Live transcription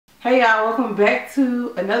Hey y'all, welcome back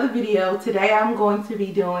to another video. Today I'm going to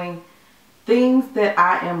be doing things that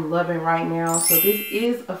I am loving right now. So this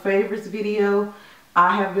is a favorites video.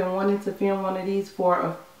 I have been wanting to film one of these for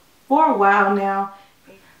a while now.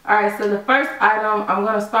 Alright, so the first item, I'm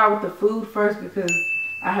going to start with the food first because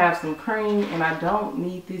I have some cream and I don't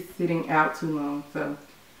need this sitting out too long. So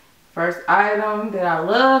first item that I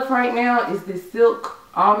love right now is this Silk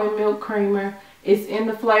almond milk creamer. It's in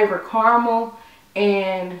the flavor caramel,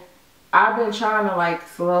 and I've been trying to like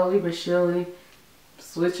slowly but surely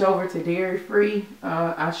switch over to dairy free.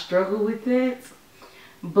 I struggle with it,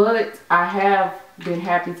 but I have been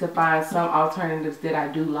happy to find some alternatives that I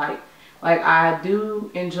do like. Like, I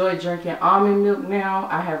do enjoy drinking almond milk now.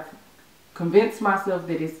 I have convinced myself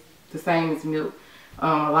that it's the same as milk. A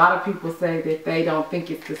lot of people say that they don't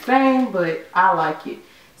think it's the same, but I like it.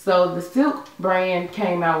 So the Silk brand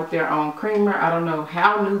came out with their own creamer. I don't know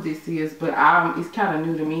how new this is, but it's kind of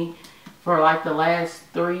new to me. For like the last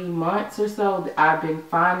 3 months or so, I've been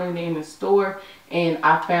finding it in the store, and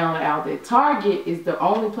I found out that Target is the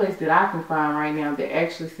only place that I can find right now that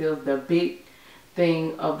actually sells the big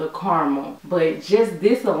thing of the caramel. But just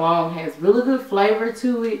this alone has really good flavor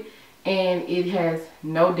to it, and it has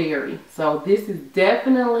no dairy. So this is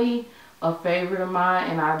definitely a favorite of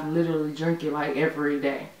mine, and I literally drink it like every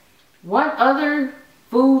day. One other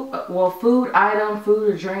food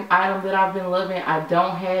or drink item that I've been loving, I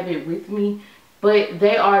don't have it with me, but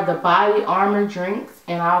they are the Body Armor drinks,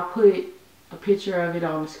 and I'll put a picture of it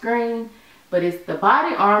on the screen. But it's the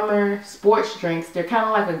Body Armor sports drinks. They're kind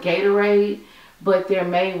of like a Gatorade, but they're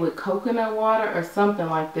made with coconut water or something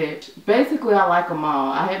like that. Basically, I like them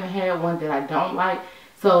all. I haven't had one that I don't like,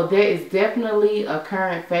 so that is definitely a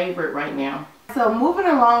current favorite right now. So moving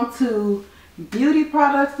along to beauty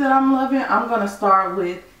products that I'm loving, I'm going to start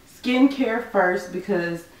with skincare first,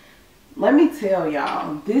 because let me tell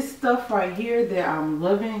y'all, this stuff right here that I'm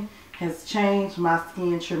loving has changed my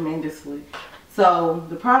skin tremendously. So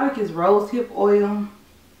the product is rosehip oil,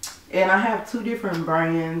 and I have 2 different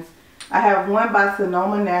brands. I have one by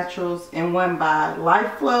Sonoma Naturals and one by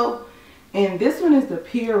Life Flow, and this one is the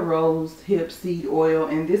pure rosehip seed oil,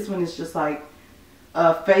 and this one is just like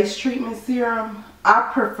a face treatment serum.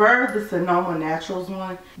 I prefer the Sonoma Naturals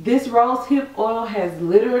one. This rosehip oil has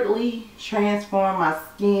literally transformed my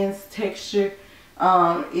skin's texture.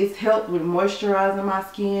 It's helped with moisturizing my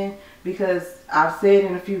skin, because I've said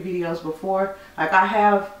in a few videos before, like I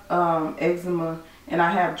have eczema and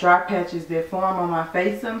I have dry patches that form on my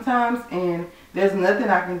face sometimes, and there's nothing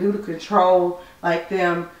I can do to control like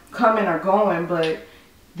them coming or going, but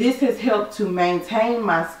this has helped to maintain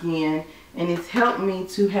my skin, and it's helped me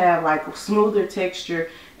to have like a smoother texture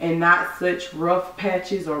and not such rough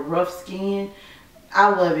patches or rough skin. I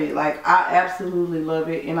love it. Like, I absolutely love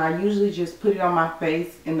it, and I usually just put it on my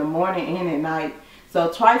face in the morning and at night. So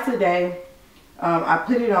twice a day I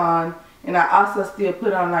put it on, and I also still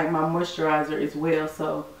put on like my moisturizer as well.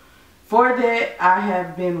 So for that, I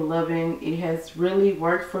have been loving. It has really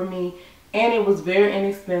worked for me, and it was very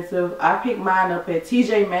inexpensive. I picked mine up at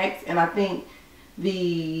TJ Maxx, and I think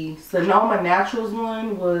the Sonoma Naturals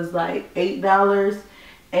one was like $8,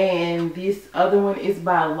 and this other one is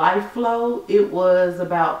by Life Flow. It was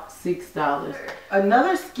about $6.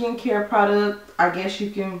 Another skincare product, I guess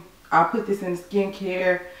I'll put this in the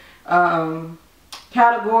skincare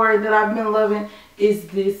category that I've been loving, is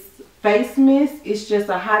this face mist. It's just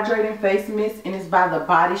a hydrating face mist, and it's by The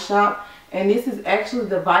Body Shop, and this is actually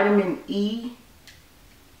the vitamin E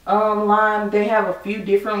line. They have a few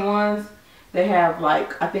different ones. They have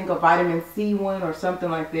like, I think, a vitamin C one or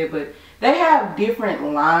something like that, but they have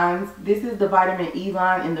different lines. This is the vitamin E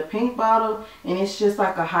line in the pink bottle, and it's just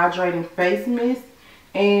like a hydrating face mist.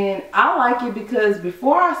 And I like it because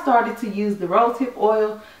before I started to use the rosehip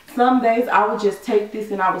oil, some days I would just take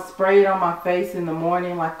this and I would spray it on my face in the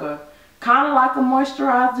morning, like kind of like a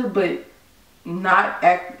moisturizer, but not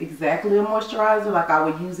exactly a moisturizer. Like, I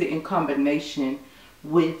would use it in combination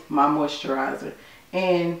with my moisturizer.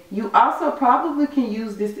 And you also probably can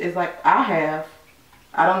use this as, like I have,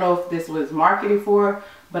 I don't know if this was marketed for,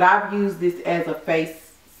 but I've used this as a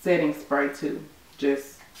face setting spray too.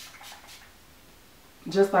 Just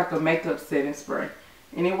like a makeup setting spray.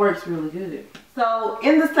 And it works really good. So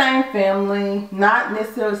in the same family, not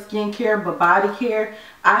necessarily skincare but body care,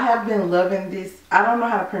 I have been loving this. I don't know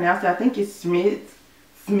how to pronounce it. I think it's Smith's,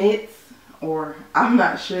 or I'm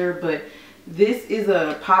not sure, but this is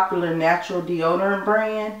a popular natural deodorant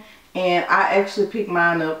brand, and I actually picked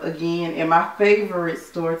mine up again at my favorite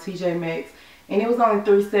store, TJ Maxx, and it was only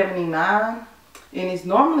 $3.79, and it's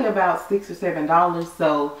normally about $6 or $7.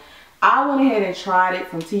 So I went ahead and tried it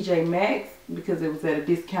from TJ Maxx. because it was at a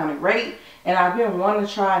discounted rate. And I've been wanting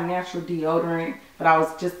to try a natural deodorant, but I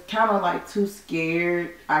was just kind of like too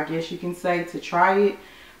scared, I guess you can say, to try it.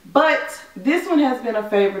 But this one has been a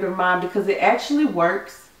favorite of mine because it actually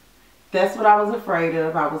works. That's what I was afraid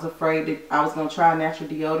of. I was afraid that I was going to try a natural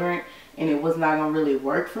deodorant and it was not going to really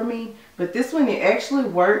work for me. But this one, it actually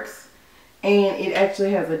works, and it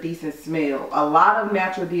actually has a decent smell. A lot of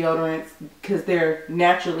natural deodorants, because they're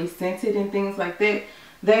naturally scented and things like that,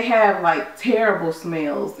 they have like terrible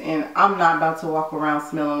smells, and I'm not about to walk around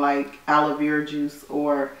smelling like aloe vera juice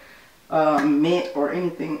or mint or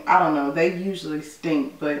anything. I don't know. They usually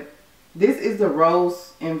stink, but this is the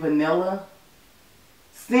rose and vanilla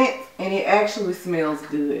scent, and it actually smells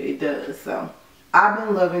good. It does. So I've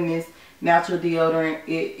been loving this natural deodorant.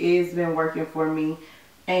 It has been working for me.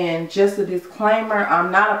 And just a disclaimer,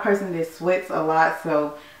 I'm not a person that sweats a lot,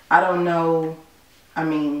 so I don't know. I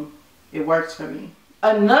mean, it works for me.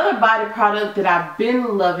 Another body product that I've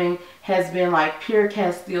been loving has been like pure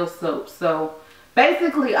Castile soap. So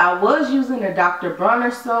basically, I was using the Dr.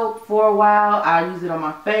 Bronner soap for a while. I use it on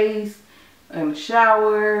my face, in the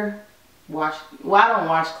shower. Well, I don't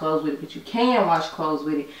wash clothes with it, but you can wash clothes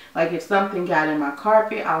with it. Like if something got in my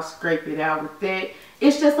carpet, I'll scrape it out with that.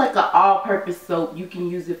 It's just like an all-purpose soap. You can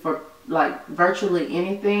use it for like virtually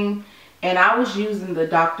anything. And I was using the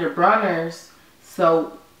Dr. Bronner's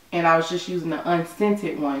soap, and I was just using the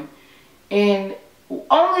unscented one. And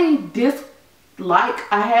only dislike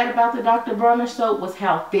I had about the Dr. Bronner soap was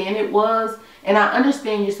how thin it was. And I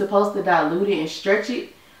understand you're supposed to dilute it and stretch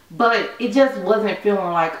it, but it just wasn't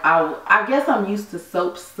feeling like I guess I'm used to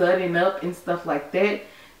soap sudding up and stuff like that,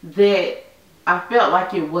 that I felt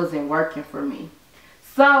like it wasn't working for me.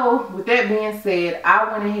 So with that being said,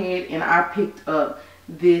 I went ahead and I picked up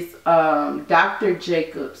this Dr.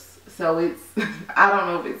 Jacobs. So it's, I don't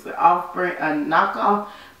know if it's an off-brand, a knockoff,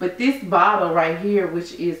 but this bottle right here,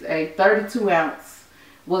 which is a 32 ounce,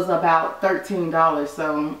 was about $13.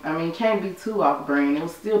 So, I mean, can't be too off-brand. It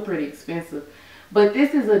was still pretty expensive. But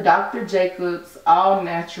this is a Dr. Jacobs all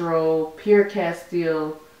natural pure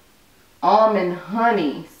Castile almond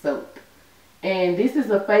honey soap. And this is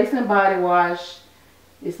a face and body wash.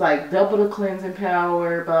 It's like double the cleansing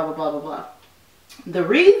power, blah, blah, blah, blah, blah. The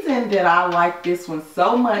reason that I like this one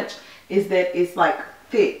so much is that it's like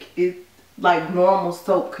thick. It's like normal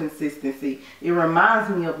soap consistency. It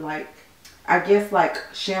reminds me of like, I guess like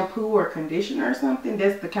shampoo or conditioner or something.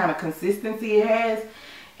 That's the kind of consistency it has.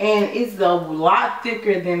 And it's a lot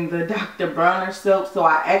thicker than the Dr. Bronner soap. So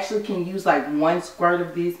I actually can use like one squirt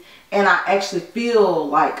of this, and I actually feel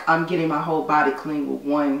like I'm getting my whole body clean with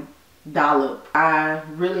one dollop. I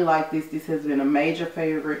really like this. This has been a major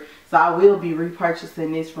favorite. So I will be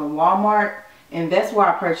repurchasing this from Walmart. And that's where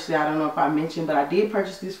I purchased it. I don't know if I mentioned, but I did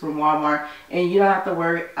purchase this from Walmart. And you don't have to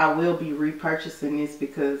worry. I will be repurchasing this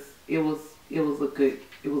because it was a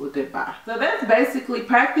good buy. So that's basically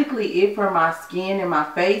practically it for my skin and my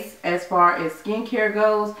face as far as skincare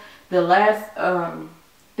goes. The last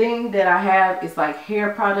thing that I have is like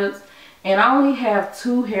hair products. And I only have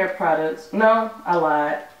 2 hair products. No, I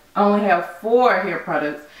lied. I only have 4 hair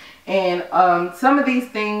products. And some of these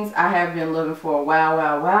things I have been loving for a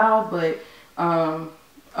while, but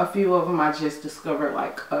a few of them I just discovered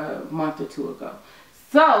like a month or 2 ago.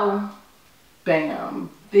 So, bam,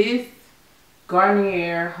 this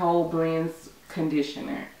Garnier Whole Blends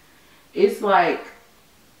conditioner. It's like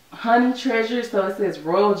honey treasure, so it says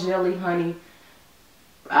royal jelly honey.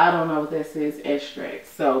 I don't know what that says, extract.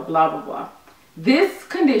 So, blah, blah, blah. This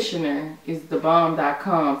conditioner is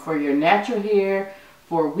thebomb.com for your natural hair,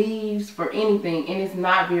 for weaves, for anything, and it's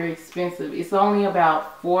not very expensive. It's only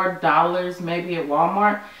about $4 maybe at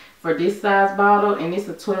Walmart for this size bottle, and it's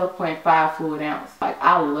a 12.5 fluid ounce. Like,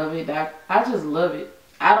 I love it. I just love it.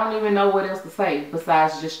 I don't even know what else to say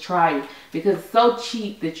besides just try it, because it's so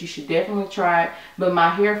cheap that you should definitely try it. But my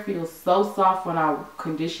hair feels so soft when I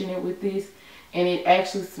condition it with this, and it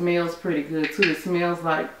actually smells pretty good too. It smells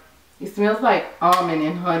like almond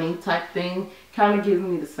and honey type thing. Kind of gives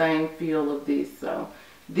me the same feel of this. So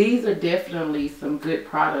these are definitely some good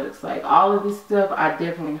products. Like all of this stuff, I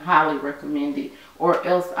definitely highly recommend it, or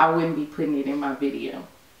else I wouldn't be putting it in my video.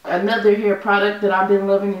 Another hair product that I've been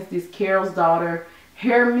loving is this Carol's Daughter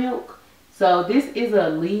hair milk. So this is a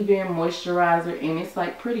leave-in moisturizer, and it's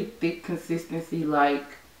like pretty thick consistency, like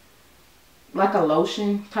a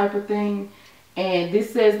lotion type of thing. And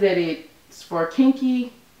this says that it's for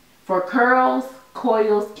curls,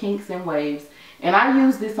 coils, kinks, and waves. And I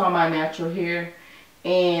use this on my natural hair,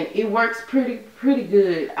 and it works pretty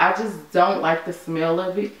good. I just don't like the smell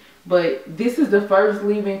of it, but this is the first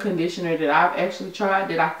leave-in conditioner that I've actually tried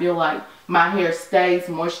that I feel like my hair stays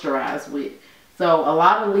moisturized with. So a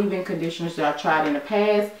lot of leave-in conditioners that I tried in the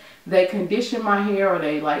past, they condition my hair, or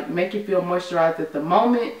they like make it feel moisturized at the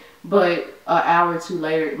moment, but an hour or two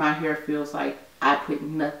later my hair feels like I put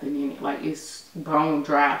nothing in it, like it's bone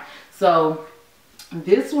dry. So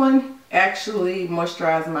this one actually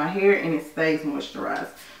moisturizes my hair and it stays moisturized.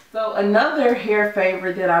 So another hair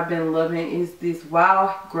favorite that I've been loving is this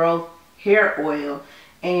Wild Growth hair oil,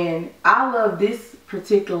 and I love this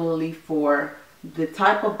particularly for the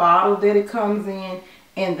type of bottle that it comes in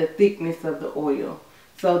and the thickness of the oil.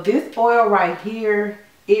 So this oil right here,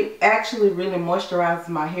 it actually really moisturizes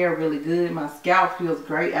my hair really good. My scalp feels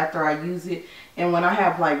great after I use it, and when I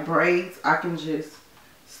have like braids, I can just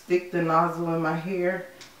stick the nozzle in my hair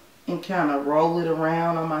and kind of roll it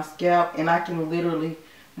around on my scalp, and I can literally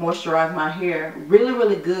moisturize my hair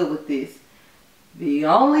really good with this. The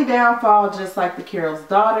only downfall, just like the Carol's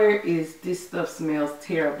Daughter, is this stuff smells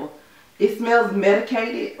terrible. It smells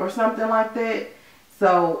medicated or something like that.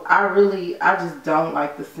 So I just don't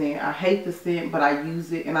like the scent. I hate the scent, but I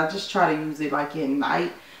use it, and I just try to use it like at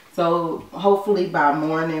night. So hopefully by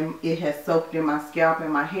morning it has soaked in my scalp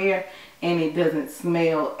and my hair, and it doesn't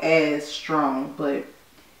smell as strong. But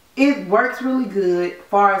it works really good. As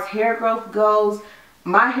far as hair growth goes,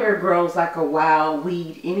 my hair grows like a wild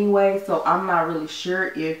weed anyway, so I'm not really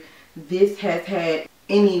sure if this has had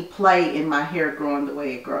any play in my hair growing the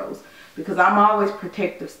way it grows, because I'm always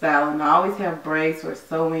protective styling. I always have braids or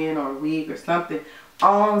sew-in or wig or something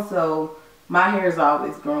on, so my hair is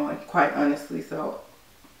always growing, quite honestly. So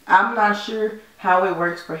I'm not sure how it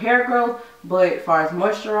works for hair growth, but as far as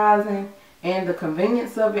moisturizing and the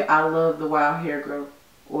convenience of it, I love the Wild Hair Growth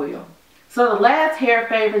oil. So the last hair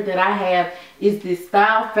favorite that I have is this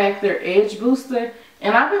Style Factor Edge Booster,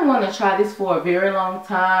 and I've been wanting to try this for a very long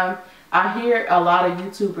time. I hear a lot of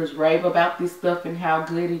YouTubers rave about this stuff and how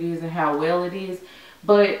good it is and how well it is,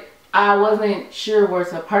 but I wasn't sure where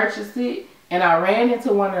to purchase it, and I ran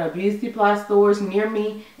into one of the beauty supply stores near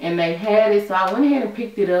me and they had it, so I went ahead and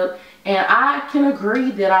picked it up, and I can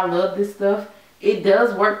agree that I love this stuff. It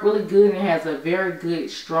does work really good and it has a very good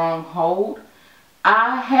strong hold.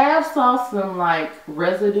 I have saw some like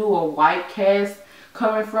residue or white cast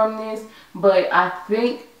coming from this, but I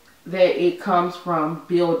think that it comes from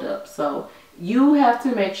buildup. So you have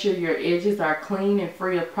to make sure your edges are clean and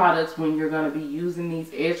free of products when you're going to be using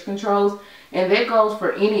these edge controls, and that goes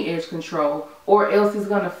for any edge control, or else it's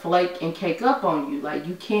going to flake and cake up on you. Like,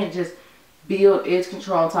 you can't just build edge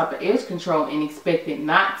control on top of edge control and expect it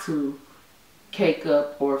not to cake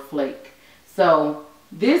up or flake. So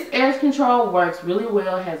this edge control works really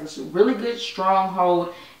well, has a really good strong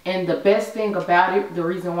hold, and the best thing about it, the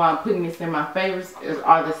reason why I'm putting this in my favorites,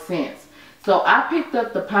 are the scents. So I picked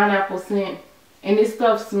up the pineapple scent, and this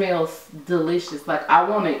stuff smells delicious. Like, I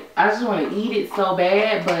just want to eat it so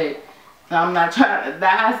bad, but I'm not trying to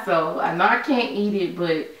die, so I know I can't eat it,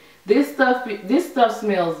 but this stuff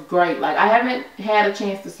smells great. Like, I haven't had a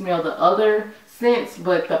chance to smell the other scents,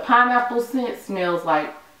 but the pineapple scent smells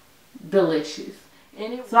like delicious.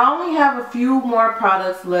 So I only have a few more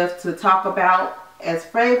products left to talk about as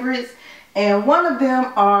favorites, and one of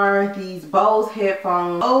them are these Bose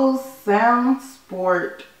headphones, Bose Sound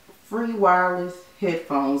Sport free wireless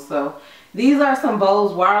headphones. So these are some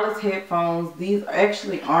Bose wireless headphones. These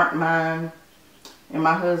actually aren't mine, and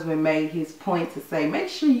my husband made his point to say, make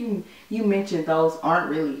sure you mention those aren't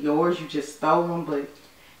really yours, you just stole them. But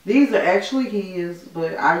these are actually his,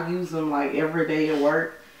 but I use them like every day at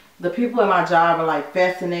work. The people at my job are like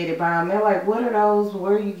fascinated by them. They're like, what are those?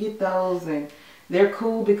 Where do you get those? And they're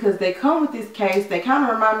cool because they come with this case. They kind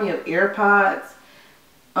of remind me of AirPods,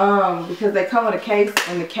 because they come with a case,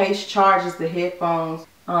 and the case charges the headphones.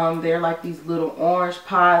 They're like these little orange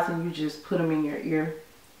pods, and you just put them in your ear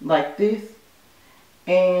like this,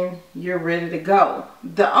 and you're ready to go.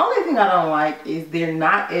 The only thing I don't like is they're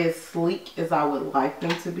not as sleek as I would like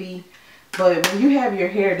them to be. But when you have your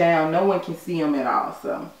hair down, no one can see them at all.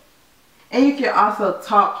 So, and you can also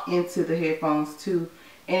talk into the headphones too,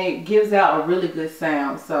 and it gives out a really good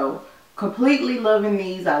sound. So completely loving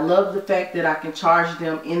these. I love the fact that I can charge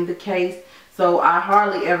them in the case, so I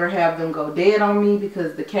hardly ever have them go dead on me,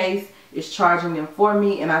 because the case is charging them for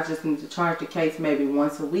me, and I just need to charge the case maybe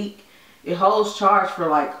once a week. It holds charge for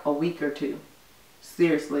like a week or two.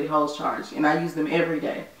 Seriously, it holds charge, and I use them every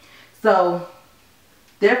day. So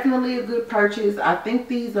definitely a good purchase. I think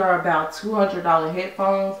these are about $200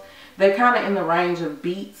 headphones. They're kind of in the range of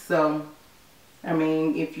Beats. So, I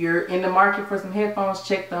mean, if you're in the market for some headphones,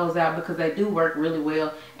 check those out, because they do work really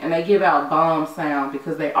well. And they give out bomb sound,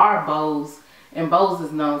 because they are Bose. And Bose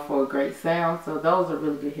is known for a great sound. So those are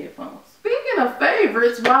really good headphones. Speaking of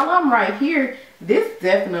favorites, while I'm right here, This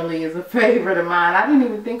definitely is a favorite of mine. I didn't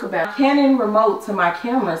even think about Canon remote to my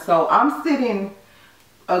camera. So I'm sitting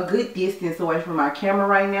a good distance away from my camera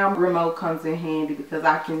right now. Remote comes in handy because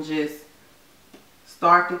I can just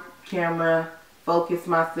start the camera, focus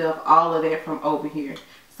myself, all of that from over here.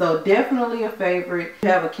 So definitely a favorite. If you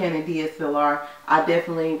have a Canon DSLR, I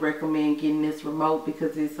definitely recommend getting this remote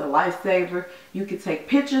because it's a lifesaver. You can take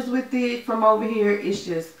pictures with it from over here. It's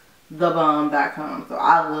just thebomb.com. So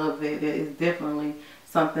I love it. It is definitely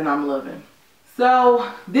something I'm loving. So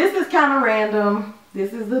this is kind of random.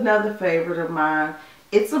 This is another favorite of mine.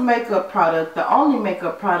 It's a makeup product. The only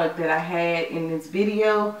makeup product that I had in this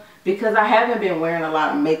video because I haven't been wearing a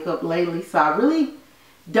lot of makeup lately. So I really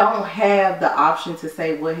don't have the option to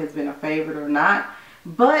say what has been a favorite or not.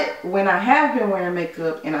 But when I have been wearing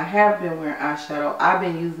makeup and I have been wearing eyeshadow, I've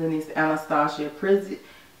been using this Anastasia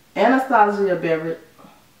Beverly.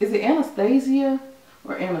 Is it Anastasia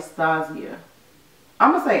or Anastasia?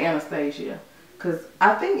 I'm going to say Anastasia because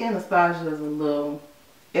I think Anastasia is a little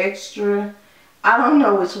extra. I don't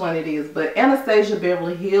know which one it is, but Anastasia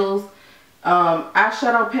Beverly Hills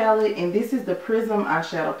eyeshadow palette, and this is the Prism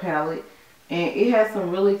eyeshadow palette, and it has some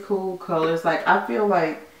really cool colors. Like, I feel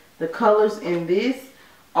like the colors in this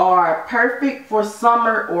are perfect for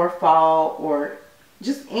summer or fall or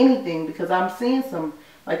just anything, because I'm seeing some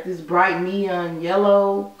like this bright neon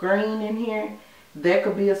yellow green in here. That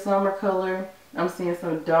could be a summer color. I'm seeing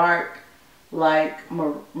some dark like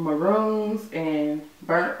maroons and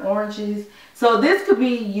burnt oranges. So this could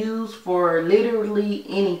be used for literally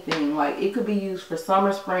anything. Like, it could be used for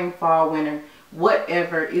summer, spring, fall, winter,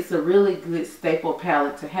 whatever. It's a really good staple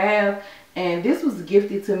palette to have, and this was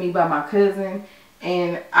gifted to me by my cousin,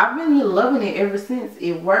 and I've been loving it ever since.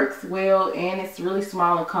 It works well and it's really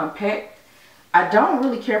small and compact. I don't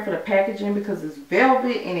really care for the packaging because it's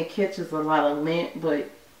velvet and it catches a lot of lint, but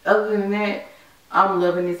other than that, I'm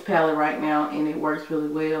loving this palette right now and it works really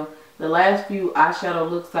well. The last few eyeshadow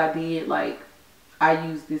looks I did, like, I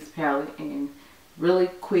used this palette and really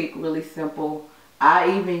quick, really simple.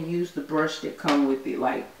 I even used the brush that come with it,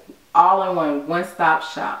 like all in one-stop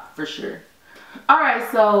shop for sure. Alright,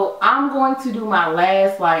 so I'm going to do my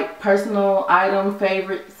last like personal item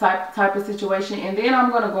favorite type of situation, and then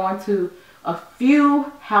I'm going to go into a few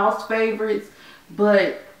house favorites.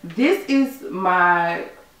 But this is my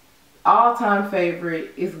all-time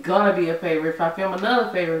favorite. It's gonna be a favorite if I film another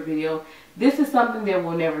favorite video. This is something that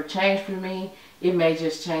will never change for me. It may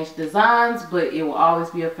just change designs, but it will always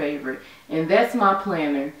be a favorite, and that's my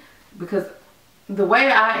planner. Because the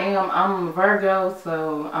way I am, I'm a Virgo,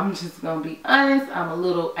 so I'm just gonna be honest, I'm a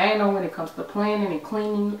little anal when it comes to planning and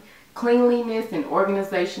cleanliness and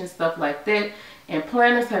organization, stuff like that. And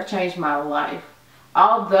planners have changed my life.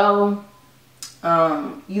 Although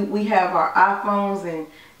we have our iPhones, and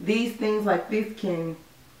these things like this can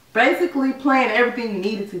basically plan everything you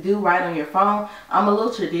needed to do right on your phone. I'm a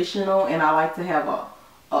little traditional, and I like to have a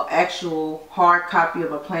actual hard copy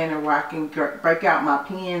of a planner where I can break out my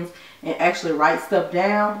pens and actually write stuff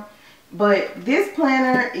down. But this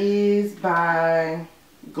planner is by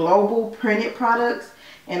Global Printed Products,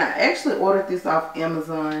 and I actually ordered this off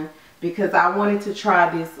Amazon because I wanted to try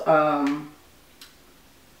this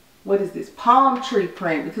what is this, palm tree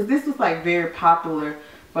print, because this was like very popular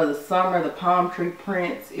for the summer, the palm tree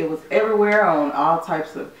prints. It was everywhere on all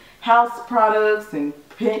types of house products and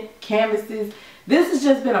print canvases. This has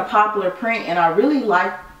just been a popular print, and I really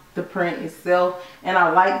like the print itself, and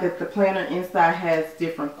I like that the planner inside has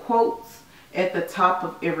different quotes at the top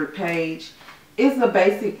of every page. It's a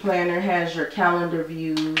basic planner, has your calendar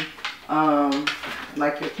view,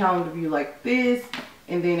 like your calendar view like this,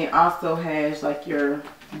 and then it also has like your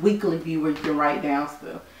weekly view where you can write down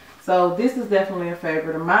stuff. So this is definitely a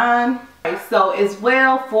favorite of mine. So as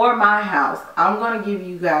well, for my house, I'm going to give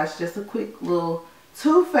you guys just a quick little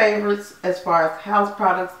two favorites as far as house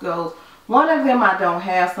products goes. One of them I don't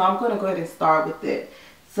have, so I'm going to go ahead and start with it.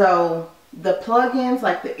 So the plugins,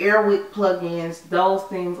 like the Airwick plugins, those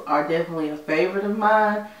things are definitely a favorite of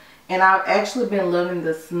mine. And I've actually been loving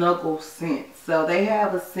the Snuggle scent. So they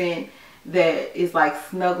have a scent that is like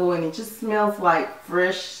Snuggle, and it just smells like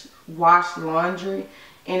fresh washed laundry,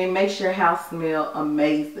 and it makes your house smell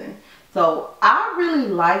amazing. So I really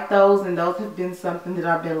like those, and those have been something that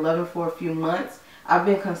I've been loving for a few months. I've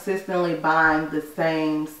been consistently buying the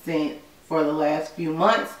same scent for the last few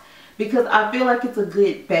months because I feel like it's a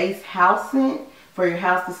good base house scent for your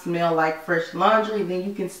house to smell like fresh laundry. Then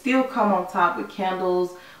you can still come on top with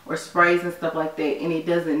candles or sprays and stuff like that, and it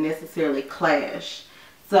doesn't necessarily clash.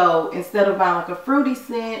 So instead of buying like a fruity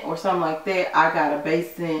scent or something like that, I got a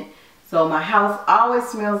base scent. So my house always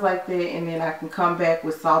smells like that, and then I can come back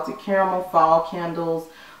with salted caramel fall candles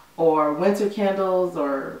or winter candles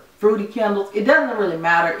or fruity candles. It doesn't really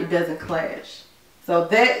matter. It doesn't clash. So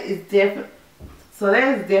that is definitely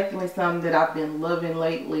something that I've been loving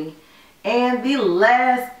lately. And the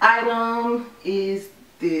last item is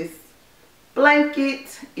this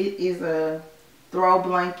blanket. It is a throw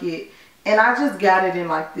blanket, and I just got it in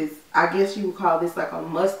like this, I guess you would call this like a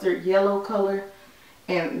mustard yellow color.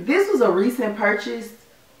 And this was a recent purchase,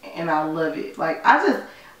 and I love it. Like, I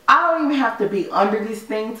don't even have to be under this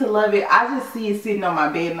thing to love it. I just see it sitting on my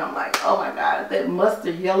bed, and I'm like, oh my god, that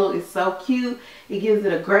mustard yellow is so cute. It gives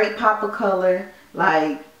it a great pop of color.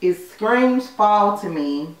 Like, it screams fall to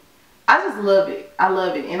me. I just love it. I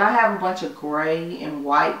love it. And I have a bunch of gray and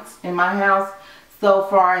whites in my house. So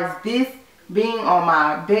far as this being on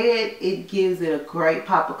my bed, it gives it a great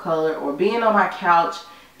pop of color. Or being on my couch,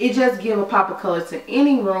 it just gives a pop of color to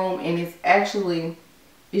any room. And it's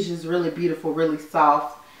just really beautiful, really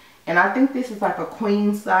soft. And I think this is like a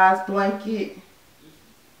queen size blanket.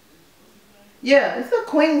 Yeah, it's a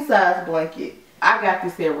queen size blanket. I got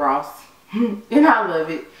this at Ross. And I love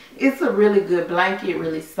it. It's a really good blanket,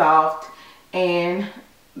 really soft. And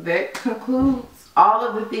that concludes all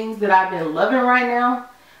of the things that I've been loving right now.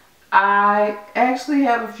 I actually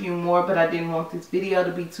have a few more, but I didn't want this video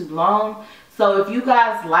to be too long. So if you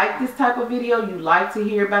guys like this type of video, you like to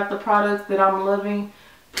hear about the products that I'm loving,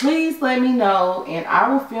 please let me know, and I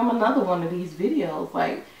will film another one of these videos.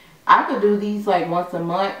 Like, I could do these like once a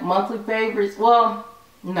month, monthly favorites. Well,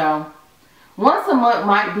 no. Once a month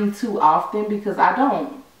might be too often because I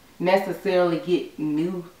don't necessarily get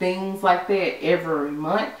new things like that every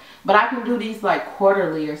month. But I can do these like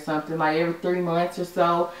quarterly or something, like every 3 months or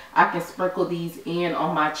so. I can sprinkle these in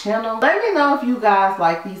on my channel. Let me know if you guys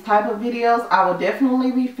like these type of videos. I will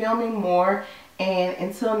definitely be filming more. And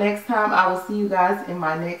until next time, I will see you guys in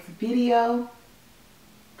my next video.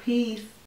 Peace.